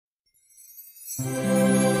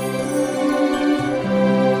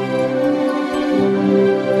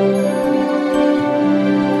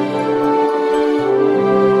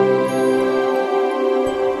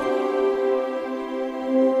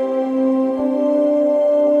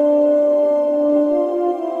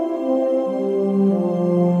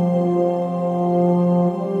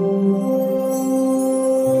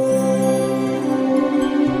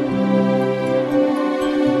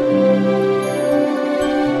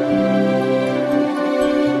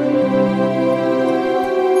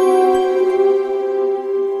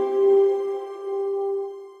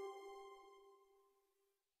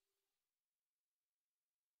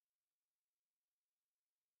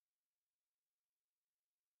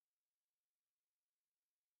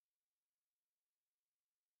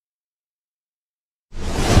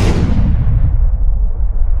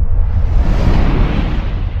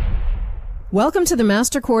Welcome to the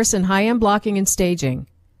Master Course in High-End Blocking and Staging.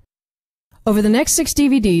 Over the next 6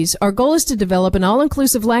 DVDs, our goal is to develop an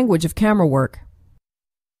all-inclusive language of camera work.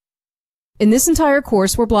 In this entire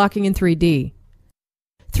course, we're blocking in 3D.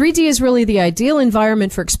 3D is really the ideal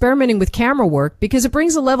environment for experimenting with camera work because it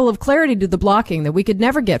brings a level of clarity to the blocking that we could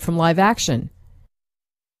never get from live action.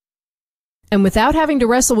 And without having to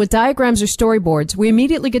wrestle with diagrams or storyboards, we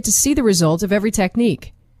immediately get to see the result of every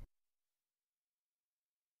technique.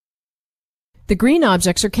 The green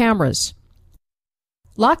objects are cameras.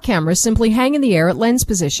 Lock cameras simply hang in the air at lens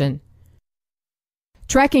position.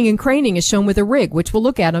 Tracking and craning is shown with a rig, which we'll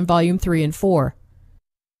look at on Volume 3 and 4.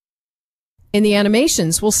 In the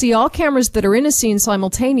animations, we'll see all cameras that are in a scene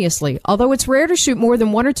simultaneously, although it's rare to shoot more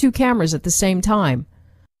than 1 or 2 cameras at the same time.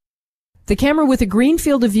 The camera with a green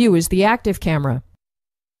field of view is the active camera.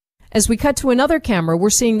 As we cut to another camera,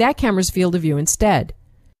 we're seeing that camera's field of view instead.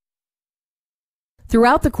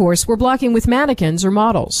 Throughout the course, we're blocking with mannequins or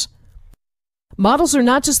models. Models are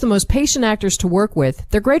not just the most patient actors to work with,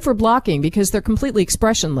 they're great for blocking because they're completely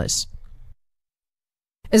expressionless.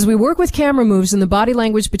 As we work with camera moves and the body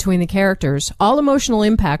language between the characters, all emotional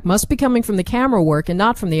impact must be coming from the camera work and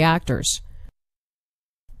not from the actors.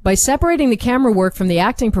 By separating the camera work from the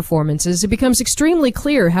acting performances, it becomes extremely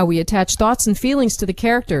clear how we attach thoughts and feelings to the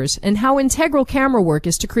characters and how integral camera work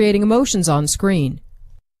is to creating emotions on screen.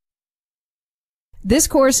 This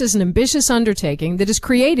course is an ambitious undertaking that is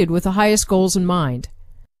created with the highest goals in mind.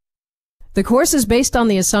 The course is based on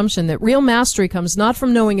the assumption that real mastery comes not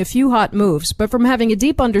from knowing a few hot moves, but from having a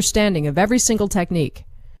deep understanding of every single technique.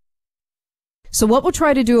 So what we'll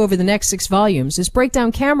try to do over the next 6 volumes is break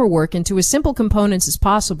down camera work into as simple components as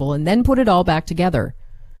possible and then put it all back together.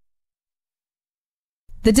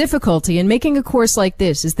 The difficulty in making a course like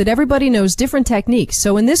this is that everybody knows different techniques,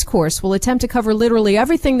 so in this course we'll attempt to cover literally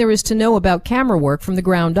everything there is to know about camera work from the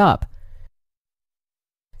ground up.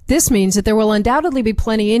 This means that there will undoubtedly be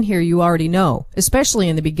plenty in here you already know, especially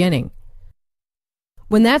in the beginning.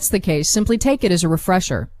 When that's the case, simply take it as a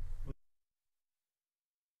refresher.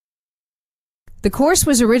 The course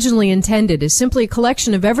was originally intended as simply a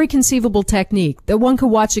collection of every conceivable technique that one could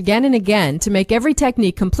watch again and again to make every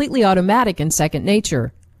technique completely automatic and second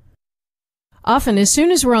nature. Often, as soon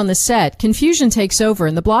as we're on the set, confusion takes over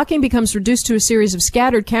and the blocking becomes reduced to a series of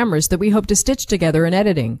scattered cameras that we hope to stitch together in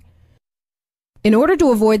editing. In order to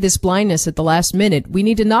avoid this blindness at the last minute, we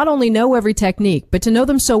need to not only know every technique, but to know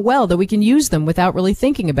them so well that we can use them without really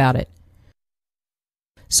thinking about it.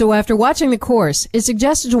 So after watching the course, it's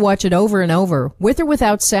suggested to watch it over and over, with or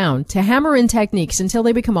without sound, to hammer in techniques until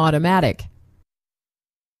they become automatic.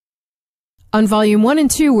 On Volume 1 and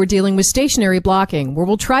 2, we're dealing with stationary blocking, where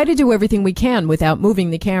we'll try to do everything we can without moving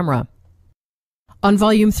the camera. On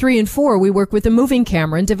Volume 3 and 4, we work with a moving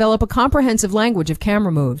camera and develop a comprehensive language of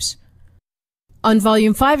camera moves. On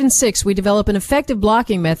Volume 5 and 6, we develop an effective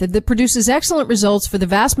blocking method that produces excellent results for the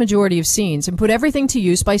vast majority of scenes and put everything to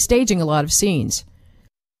use by staging a lot of scenes.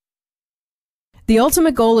 The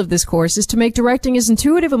ultimate goal of this course is to make directing as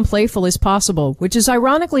intuitive and playful as possible, which is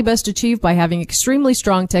ironically best achieved by having extremely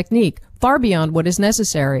strong technique, far beyond what is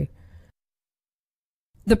necessary.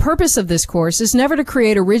 The purpose of this course is never to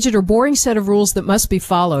create a rigid or boring set of rules that must be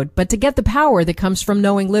followed, but to get the power that comes from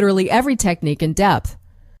knowing literally every technique in depth.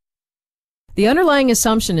 The underlying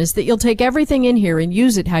assumption is that you'll take everything in here and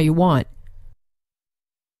use it how you want.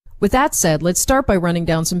 With that said, let's start by running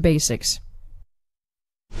down some basics.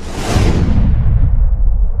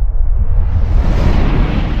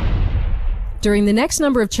 During the next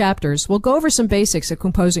number of chapters, we'll go over some basics of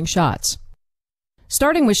composing shots.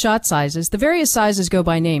 Starting with shot sizes, the various sizes go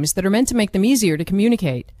by names that are meant to make them easier to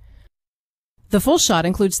communicate. The full shot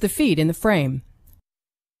includes the feet in the frame.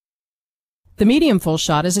 The medium full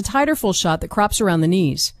shot is a tighter full shot that crops around the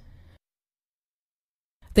knees.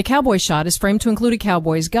 The cowboy shot is framed to include a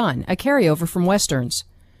cowboy's gun, a carryover from westerns.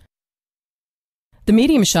 The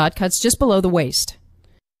medium shot cuts just below the waist.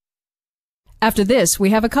 After this,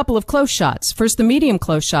 we have a couple of close shots. First, the medium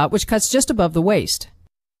close shot, which cuts just above the waist.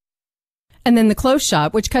 And then the close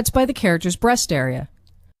shot, which cuts by the character's breast area.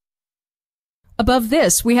 Above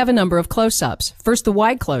this, we have a number of close-ups. First, the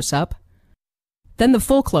wide close-up, then the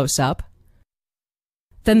full close-up,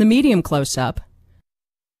 then the medium close-up,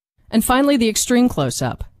 and finally the extreme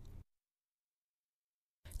close-up.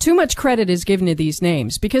 Too much credit is given to these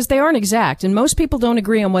names because they aren't exact and most people don't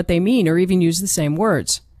agree on what they mean or even use the same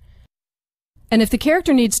words. And if the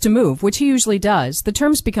character needs to move, which he usually does, the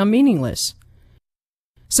terms become meaningless.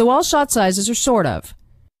 So all shot sizes are sort of.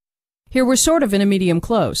 Here we're sort of in a medium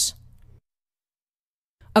close.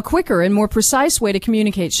 A quicker and more precise way to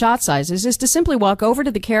communicate shot sizes is to simply walk over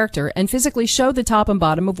to the character and physically show the top and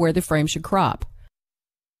bottom of where the frame should crop.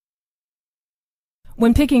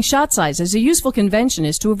 When picking shot sizes, a useful convention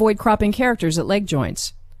is to avoid cropping characters at leg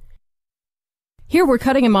joints. Here we're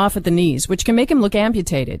cutting him off at the knees, which can make him look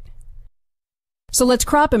amputated. So let's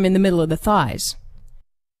crop him in the middle of the thighs.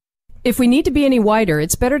 If we need to be any wider,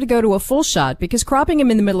 it's better to go to a full shot because cropping him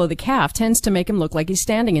in the middle of the calf tends to make him look like he's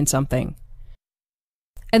standing in something.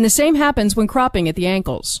 And the same happens when cropping at the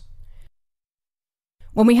ankles.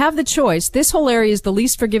 When we have the choice, this whole area is the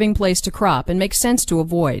least forgiving place to crop and makes sense to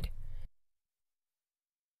avoid.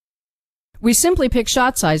 We simply pick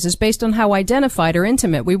shot sizes based on how identified or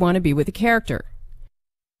intimate we want to be with the character.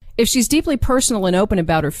 If she's deeply personal and open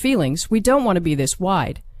about her feelings, we don't want to be this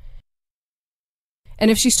wide. And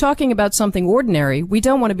if she's talking about something ordinary, we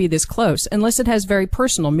don't want to be this close unless it has very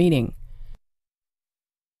personal meaning.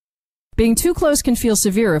 Being too close can feel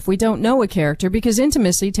severe if we don't know a character because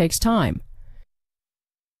intimacy takes time.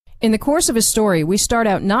 In the course of a story, we start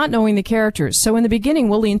out not knowing the characters, so in the beginning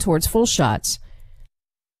we'll lean towards full shots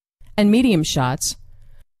and medium shots,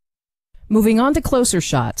 moving on to closer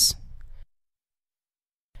shots.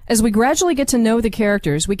 As we gradually get to know the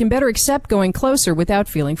characters, we can better accept going closer without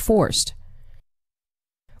feeling forced.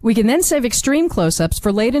 We can then save extreme close-ups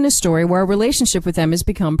for late in a story where our relationship with them has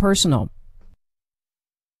become personal.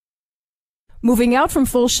 Moving out from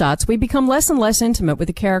full shots, we become less and less intimate with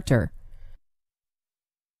the character.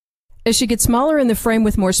 As she gets smaller in the frame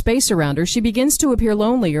with more space around her, she begins to appear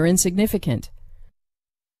lonely or insignificant.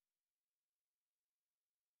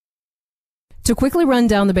 To quickly run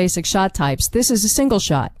down the basic shot types, this is a single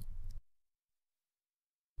shot.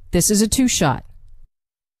 This is a two shot.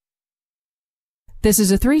 This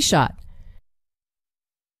is a three shot.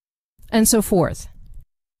 And so forth.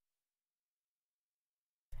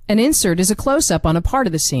 An insert is a close-up on a part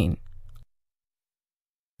of the scene.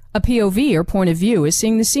 A POV, or point of view, is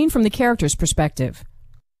seeing the scene from the character's perspective.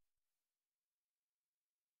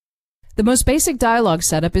 The most basic dialogue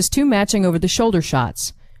setup is two matching over-the-shoulder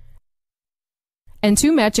shots, and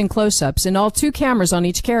two matching close-ups, and all two cameras on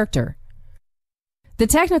each character. The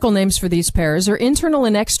technical names for these pairs are internal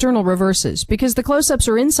and external reverses, because the close-ups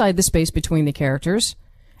are inside the space between the characters,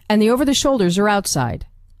 and the over-the-shoulders are outside.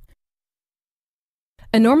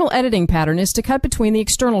 A normal editing pattern is to cut between the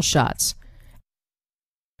external shots,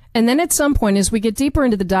 and then at some point as we get deeper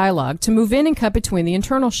into the dialogue to move in and cut between the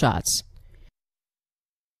internal shots.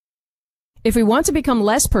 If we want to become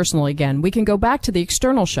less personal again, we can go back to the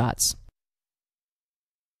external shots.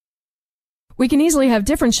 We can easily have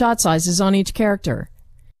different shot sizes on each character.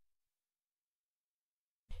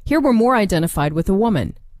 Here we're more identified with a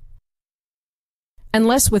woman, and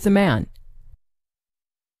less with a man.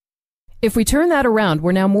 If we turn that around,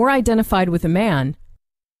 we're now more identified with a man,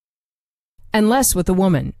 and less with a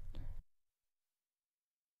woman.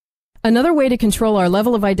 Another way to control our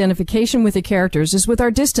level of identification with the characters is with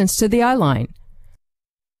our distance to the eye line.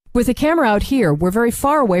 With the camera out here, we're very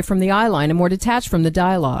far away from the eye line and more detached from the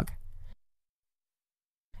dialogue.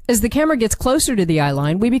 As the camera gets closer to the eye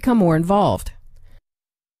line, we become more involved.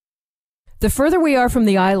 The further we are from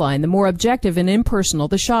the eye line, the more objective and impersonal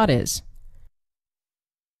the shot is.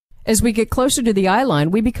 As we get closer to the eye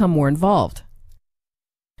line, we become more involved,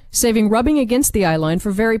 saving rubbing against the eye line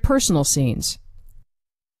for very personal scenes.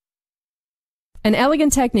 An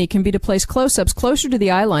elegant technique can be to place close-ups closer to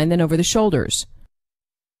the eye line than over the shoulders.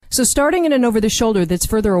 So starting in an over the shoulder that's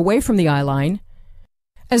further away from the eye line,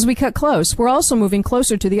 as we cut close, we're also moving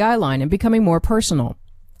closer to the eye line and becoming more personal.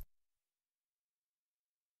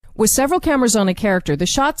 With several cameras on a character, the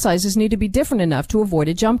shot sizes need to be different enough to avoid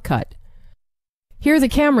a jump cut. Here the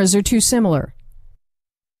cameras are too similar.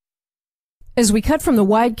 As we cut from the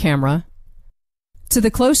wide camera to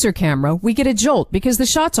the closer camera, we get a jolt because the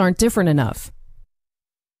shots aren't different enough.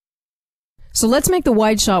 So let's make the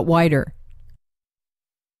wide shot wider.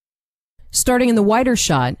 Starting in the wider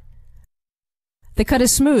shot, the cut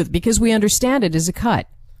is smooth because we understand it as a cut.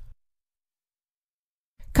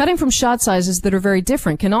 Cutting from shot sizes that are very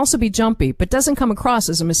different can also be jumpy, but doesn't come across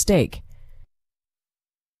as a mistake.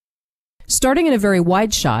 Starting in a very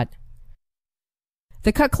wide shot,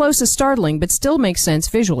 the cut close is startling but still makes sense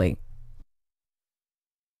visually.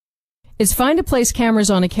 It's fine to place cameras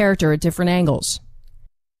on a character at different angles.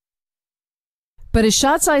 But as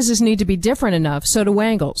shot sizes need to be different enough, so do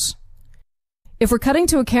angles. If we're cutting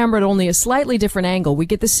to a camera at only a slightly different angle, we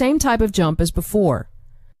get the same type of jump as before.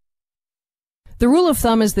 The rule of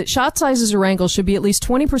thumb is that shot sizes or angles should be at least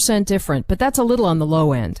 20% different, but that's a little on the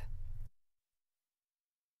low end.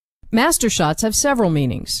 Master shots have several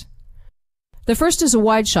meanings. The first is a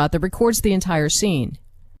wide shot that records the entire scene.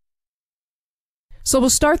 So we'll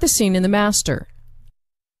start the scene in the master,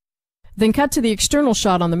 then cut to the external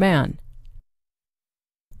shot on the man,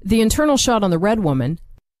 the internal shot on the red woman,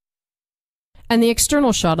 and the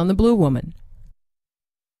external shot on the blue woman.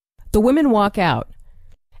 The women walk out,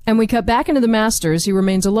 and we cut back into the master as he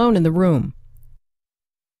remains alone in the room.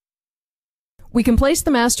 We can place the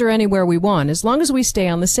master anywhere we want as long as we stay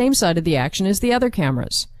on the same side of the action as the other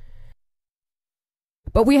cameras.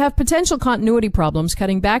 But we have potential continuity problems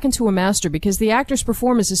cutting back into a master because the actor's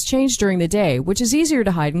performance has changed during the day, which is easier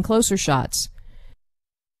to hide in closer shots.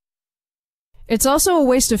 It's also a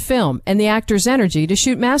waste of film and the actor's energy to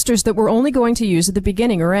shoot masters that we're only going to use at the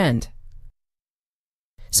beginning or end.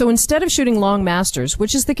 So instead of shooting long masters,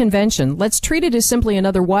 which is the convention, let's treat it as simply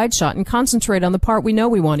another wide shot and concentrate on the part we know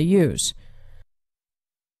we want to use.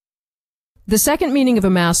 The second meaning of a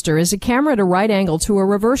master is a camera at a right angle to a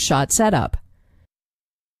reverse shot setup.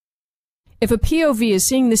 If a POV is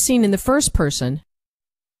seeing the scene in the first person,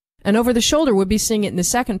 an over the shoulder would be seeing it in the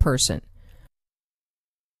second person.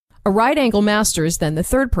 A right angle master is then the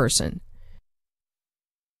third person.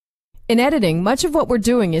 In editing, much of what we're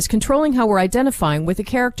doing is controlling how we're identifying with the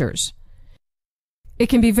characters. It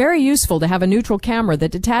can be very useful to have a neutral camera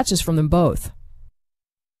that detaches from them both.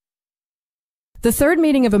 The third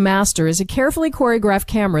meaning of a master is a carefully choreographed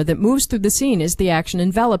camera that moves through the scene as the action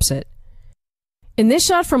envelops it. In this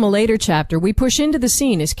shot from a later chapter, we push into the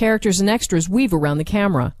scene as characters and extras weave around the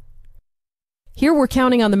camera. Here we're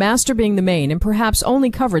counting on the master being the main and perhaps only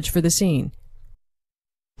coverage for the scene.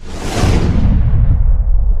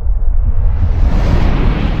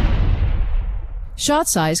 Shot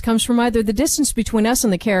size comes from either the distance between us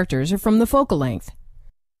and the characters or from the focal length.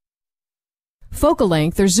 Focal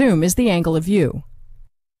length, or zoom, is the angle of view.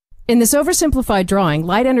 In this oversimplified drawing,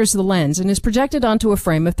 light enters the lens and is projected onto a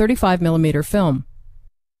frame of 35mm film.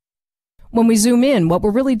 When we zoom in, what we're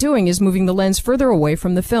really doing is moving the lens further away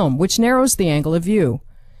from the film, which narrows the angle of view.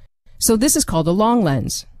 So this is called a long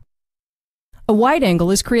lens. A wide angle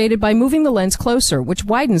is created by moving the lens closer, which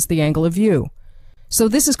widens the angle of view. So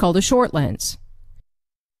this is called a short lens.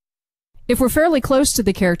 If we're fairly close to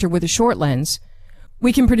the character with a short lens,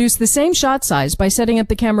 we can produce the same shot size by setting up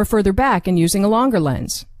the camera further back and using a longer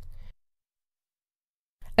lens.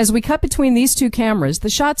 As we cut between these two cameras, the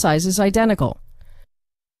shot size is identical,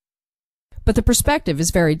 but the perspective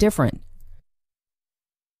is very different.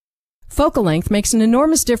 Focal length makes an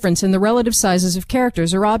enormous difference in the relative sizes of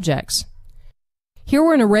characters or objects. Here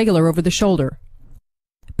we're in a regular over the shoulder,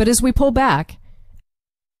 but as we pull back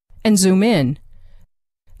and zoom in,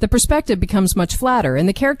 the perspective becomes much flatter and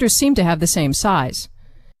the characters seem to have the same size.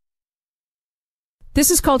 This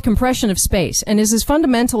is called compression of space and is as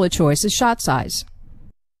fundamental a choice as shot size.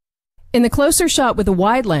 In the closer shot with a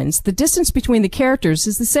wide lens, the distance between the characters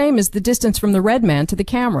is the same as the distance from the red man to the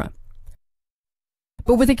camera.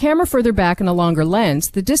 But with the camera further back and a longer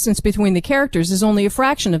lens, the distance between the characters is only a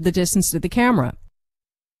fraction of the distance to the camera.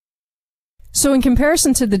 So in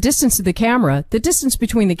comparison to the distance to the camera, the distance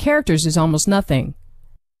between the characters is almost nothing.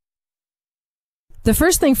 The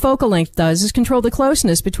first thing focal length does is control the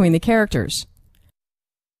closeness between the characters.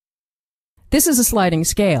 This is a sliding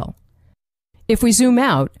scale. If we zoom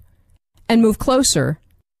out and move closer,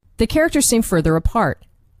 the characters seem further apart.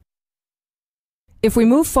 If we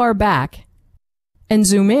move far back and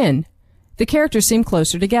zoom in, the characters seem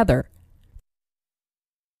closer together.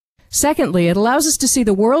 Secondly, it allows us to see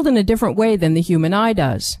the world in a different way than the human eye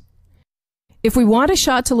does. If we want a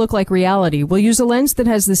shot to look like reality, we'll use a lens that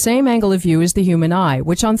has the same angle of view as the human eye,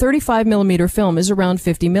 which on 35mm film is around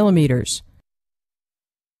 50mm.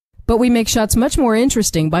 But we make shots much more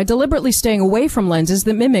interesting by deliberately staying away from lenses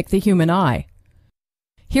that mimic the human eye.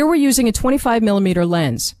 Here we're using a 25mm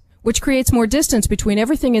lens, which creates more distance between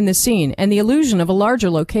everything in the scene and the illusion of a larger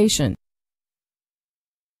location.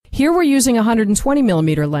 Here we're using a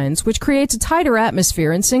 120mm lens, which creates a tighter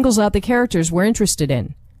atmosphere and singles out the characters we're interested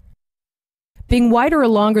in. Being wider or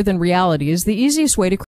longer than reality is the easiest way to